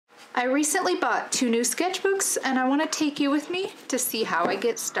I recently bought 2 new sketchbooks and I want to take you with me to see how I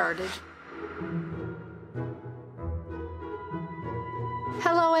get started.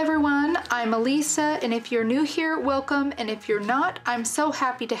 Hello everyone, I'm Alisa, and if you're new here, welcome, and if you're not, I'm so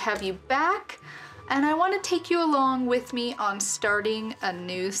happy to have you back, and I want to take you along with me on starting a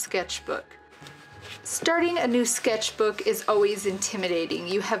new sketchbook. Starting a new sketchbook is always intimidating.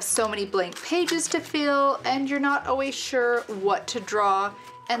 You have so many blank pages to fill and you're not always sure what to draw,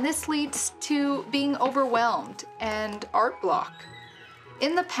 and this leads to being overwhelmed and art block.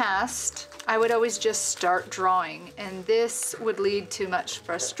 In the past, I would always just start drawing, and this would lead to much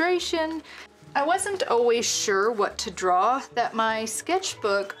frustration. I wasn't always sure what to draw, that my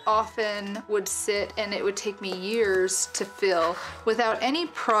sketchbook often would sit and it would take me years to fill without any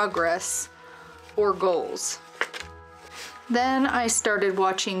progress or goals. Then I started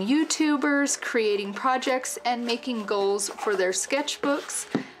watching YouTubers creating projects and making goals for their sketchbooks,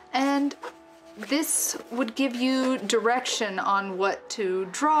 and this would give you direction on what to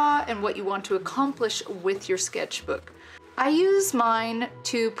draw and what you want to accomplish with your sketchbook. I use mine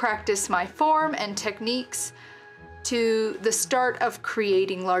to practice my form and techniques to the start of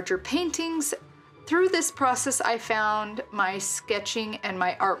creating larger paintings. Through this process, I found my sketching and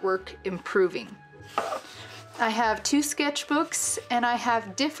my artwork improving. I have 2 sketchbooks and I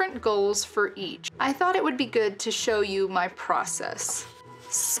have different goals for each. I thought it would be good to show you my process.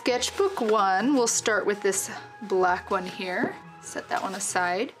 Sketchbook 1, we'll start with this black one here. Set that one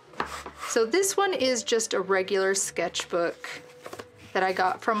aside. So this one is just a regular sketchbook that I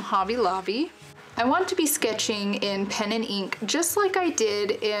got from Hobby Lobby. I want to be sketching in pen and ink just like I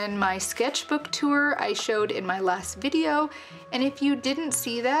did in my sketchbook tour I showed in my last video, and if you didn't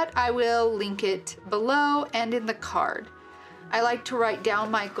see that, I will link it below and in the card. I like to write down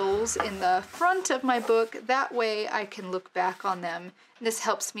my goals in the front of my book, that way I can look back on them. This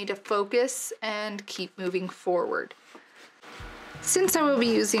helps me to focus and keep moving forward. Since I will be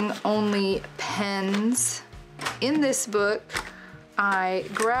using only pens in this book, I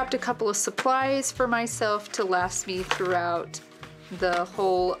grabbed a couple of supplies for myself to last me throughout the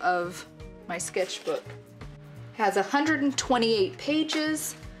whole of my sketchbook. It has 128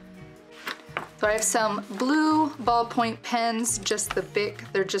 pages. So I have some blue ballpoint pens, just the Bic,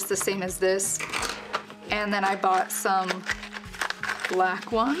 they're just the same as this. And then I bought some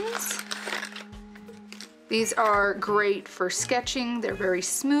black ones. These are great for sketching, they're very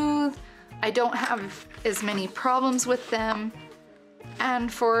smooth. I don't have as many problems with them.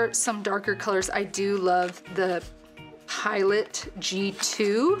 And for some darker colors, I do love the Pilot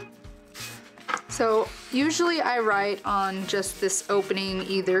G2. So usually I write on just this opening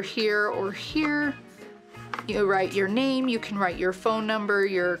either here or here. You write your name, you can write your phone number,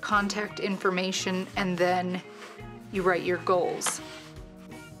 your contact information, and then you write your goals.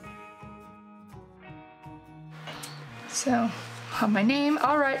 So on my name,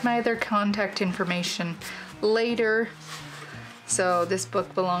 I'll write my other contact information later. So this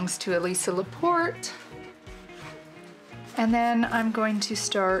book belongs to Alisa Laporte. And then I'm going to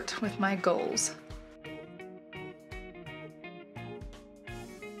start with my goals.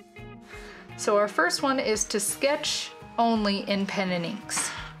 So our first one is to sketch only in pen and inks.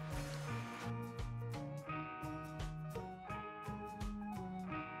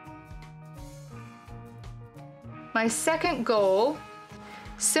 My second goal,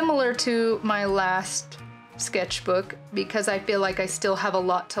 similar to my last sketchbook, because I feel like I still have a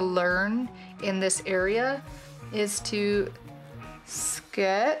lot to learn in this area, is to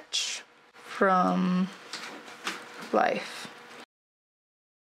sketch from life.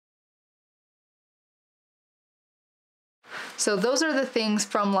 So those are the things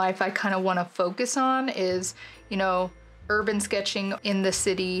from life I kind of want to focus on is, you know, urban sketching in the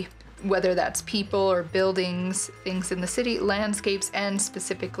city, whether that's people or buildings, things in the city, landscapes, and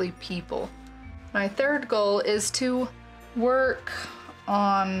specifically people. My third goal is to work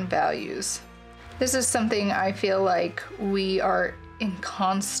on values. This is something I feel like we are in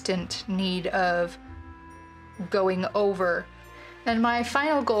constant need of going over. And my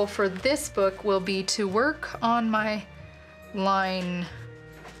final goal for this book will be to work on my line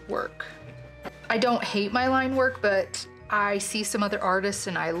work. I don't hate my line work, but I see some other artists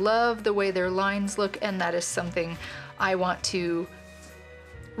and I love the way their lines look, and that is something I want to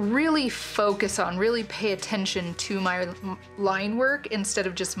really focus on, really pay attention to my line work instead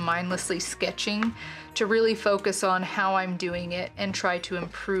of just mindlessly sketching, to really focus on how I'm doing it and try to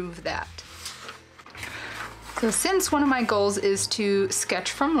improve that. So since one of my goals is to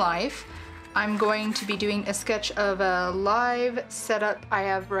sketch from life, I'm going to be doing a sketch of a live setup I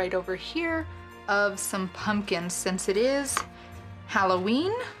have right over here of some pumpkins. Since it is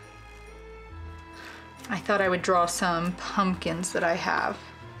Halloween, I thought I would draw some pumpkins that I have.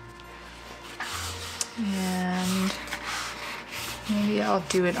 And maybe I'll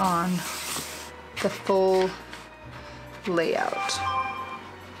do it on the full layout.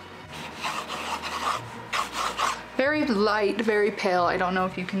 Very light, very pale. I don't know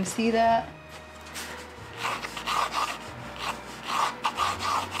if you can see that.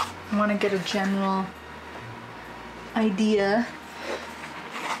 I want to get a general idea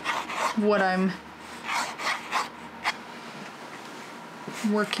of what I'm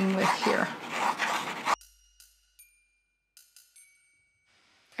working with here.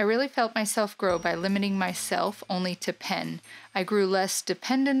 I really felt myself grow by limiting myself only to pen. I grew less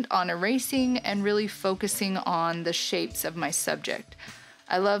dependent on erasing and really focusing on the shapes of my subject.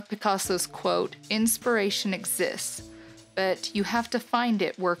 I love Picasso's quote, "Inspiration exists, but you have to find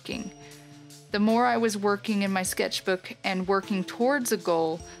it working." The more I was working in my sketchbook and working towards a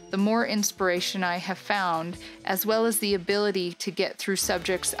goal, the more inspiration I have found, as well as the ability to get through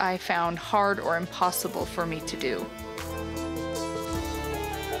subjects I found hard or impossible for me to do.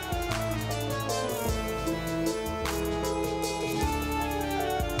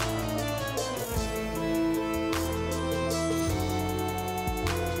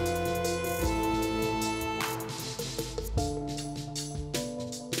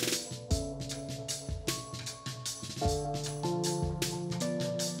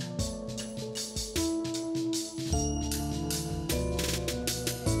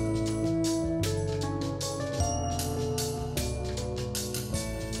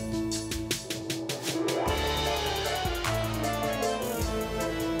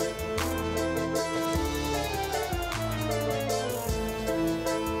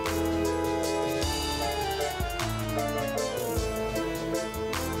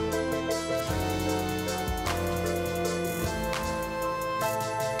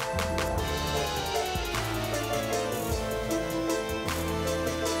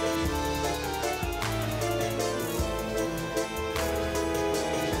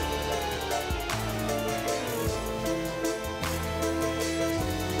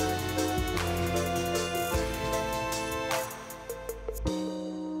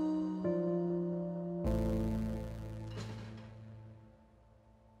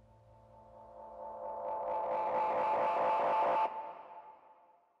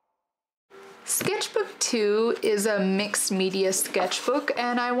 Sketchbook 2 is a mixed media sketchbook,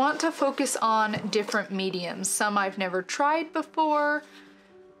 and I want to focus on different mediums. Some I've never tried before.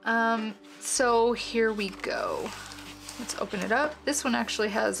 So here we go. Let's open it up. This one actually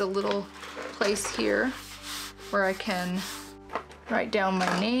has a little place here where I can write down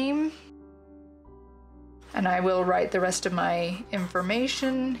my name. And I will write the rest of my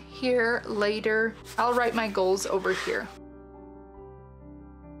information here later. I'll write my goals over here.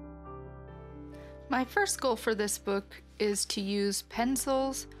 My first goal for this book is to use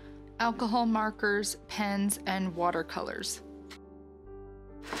pencils, alcohol markers, pens, and watercolors.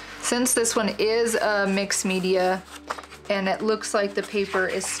 Since this one is a mixed media and it looks like the paper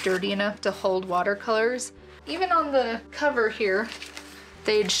is sturdy enough to hold watercolors, even on the cover here,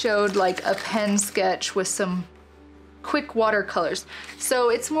 they'd showed like a pen sketch with some quick watercolors. So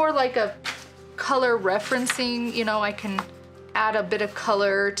it's more like a color referencing, you know, I can add a bit of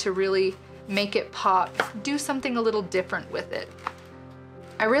color to really make it pop, do something a little different with it.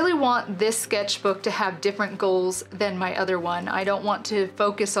 I really want this sketchbook to have different goals than my other one. I don't want to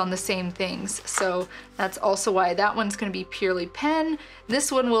focus on the same things, so that's also why that one's going to be purely pen.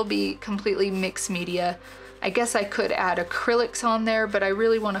 This one will be completely mixed media. I guess I could add acrylics on there, but I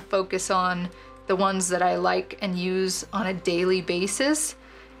really want to focus on the ones that I like and use on a daily basis.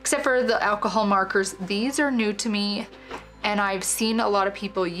 Except for the alcohol markers, these are new to me, and I've seen a lot of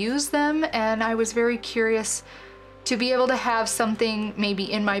people use them, and I was very curious to be able to have something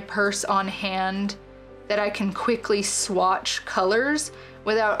maybe in my purse on hand that I can quickly swatch colors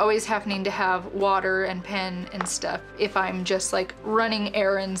without always having to have water and pen and stuff if I'm just like running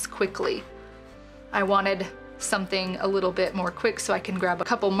errands quickly. I wanted something a little bit more quick so I can grab a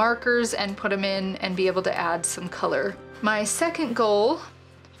couple markers and put them in and be able to add some color. My second goal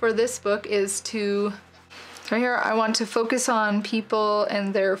for this book is to, right here, I want to focus on people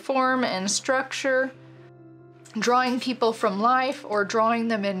and their form and structure. Drawing people from life or drawing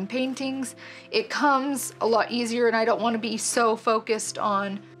them in paintings, it comes a lot easier, and I don't want to be so focused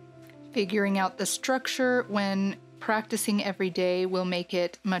on figuring out the structure when practicing every day will make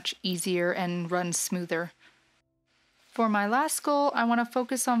it much easier and run smoother. For my last goal, I want to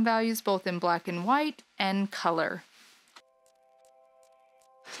focus on values both in black and white and color.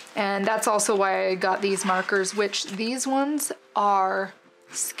 And that's also why I got these markers, which these ones are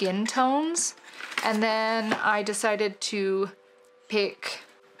skin tones. And then I decided to pick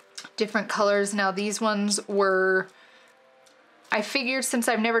different colors. Now these ones were, I figured since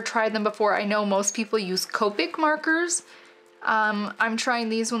I've never tried them before, I know most people use Copic markers. I'm trying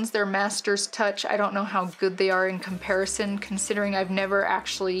these ones, they're Master's Touch. I don't know how good they are in comparison, considering I've never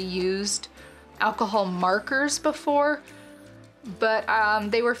actually used alcohol markers before. But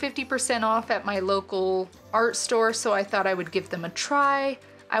they were 50% off at my local art store, so I thought I would give them a try.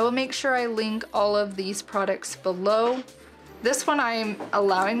 I will make sure I link all of these products below. This one I'm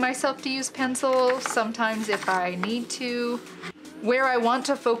allowing myself to use pencil sometimes if I need to. Where I want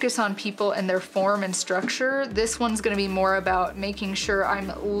to focus on people and their form and structure, this one's gonna be more about making sure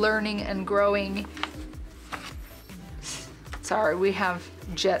I'm learning and growing. Sorry, we have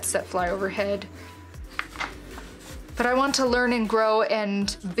jets that fly overhead. But I want to learn and grow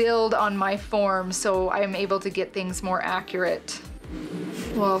and build on my form so I'm able to get things more accurate.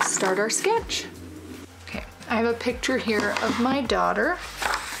 We'll start our sketch. Okay, I have a picture here of my daughter.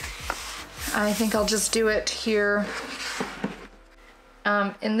 I think I'll just do it here.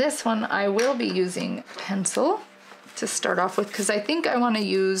 In this one, I will be using pencil to start off with because I think I want to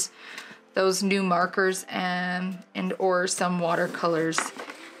use those new markers and or some watercolors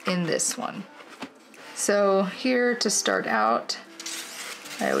in this one. So here to start out,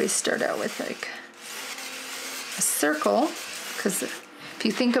 I always start out with like a circle, because if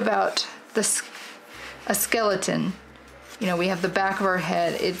you think about a skeleton, you know, we have the back of our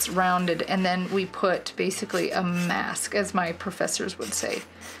head, it's rounded, and then we put basically a mask, as my professors would say.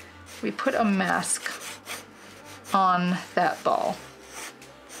 We put a mask on that ball.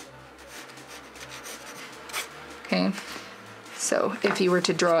 Okay, so if you were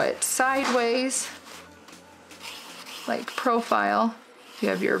to draw it sideways, like profile, you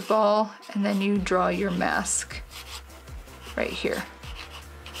have your ball, and then you draw your mask right here.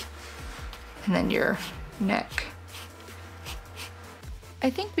 And then your neck. I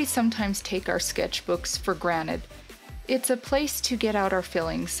think we sometimes take our sketchbooks for granted. It's a place to get out our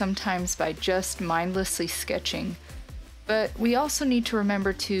feelings, sometimes by just mindlessly sketching. But we also need to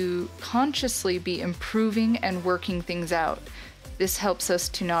remember to consciously be improving and working things out. This helps us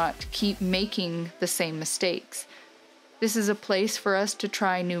to not keep making the same mistakes. This is a place for us to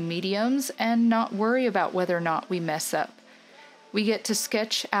try new mediums and not worry about whether or not we mess up. We get to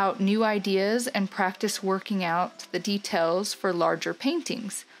sketch out new ideas and practice working out the details for larger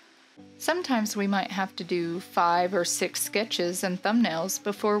paintings. Sometimes we might have to do 5 or 6 sketches and thumbnails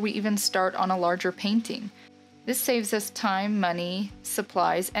before we even start on a larger painting. This saves us time, money,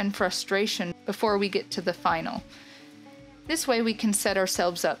 supplies, and frustration before we get to the final. This way we can set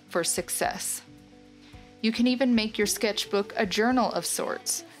ourselves up for success. You can even make your sketchbook a journal of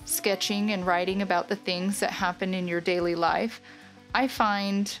sorts, sketching and writing about the things that happen in your daily life. I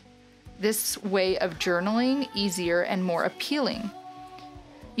find this way of journaling easier and more appealing.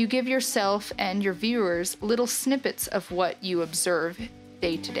 You give yourself and your viewers little snippets of what you observe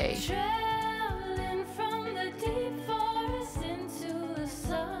day to day. Traveling from the deep forest into the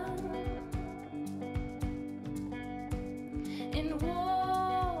sun. In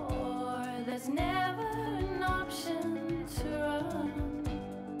war, there's never an option to run.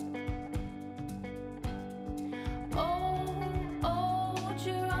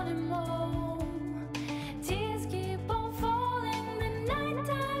 Tears keep on falling, the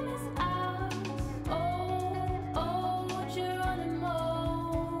nighttime is ours. Oh, Geronimo.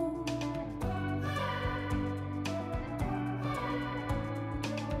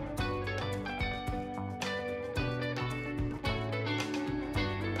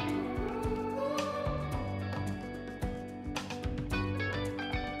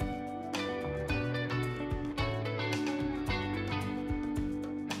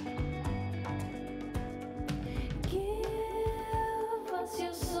 Give us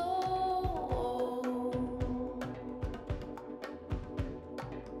your soul.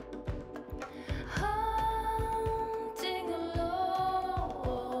 Hunting alone.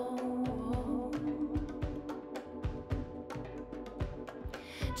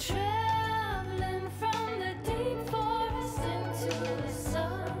 Traveling from the deep forest into the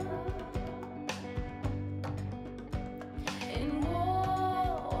sun. In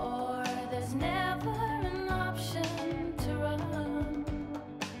war, there's never an option to run.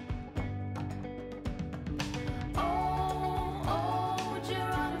 Oh,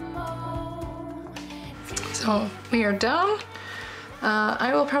 Geronimo. So we are done.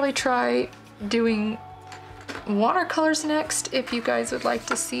 I will probably try doing watercolors next. If you guys would like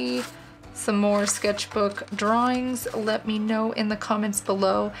to see some more sketchbook drawings, let me know in the comments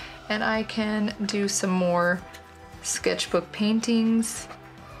below and I can do some more sketchbook paintings.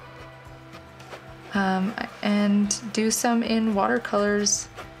 and do some in watercolors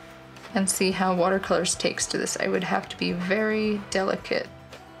and see how watercolors takes to this. I would have to be very delicate,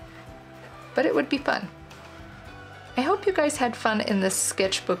 but it would be fun. I hope you guys had fun in this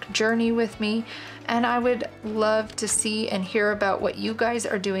sketchbook journey with me, and I would love to see and hear about what you guys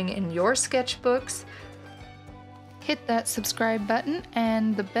are doing in your sketchbooks. Hit that subscribe button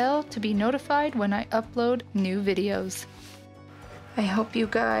and the bell to be notified when I upload new videos. I hope you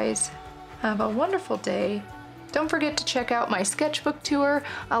guys have a wonderful day. Don't forget to check out my sketchbook tour.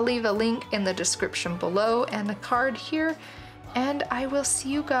 I'll leave a link in the description below and the card here, and I will see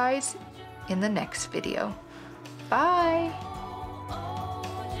you guys in the next video. Bye!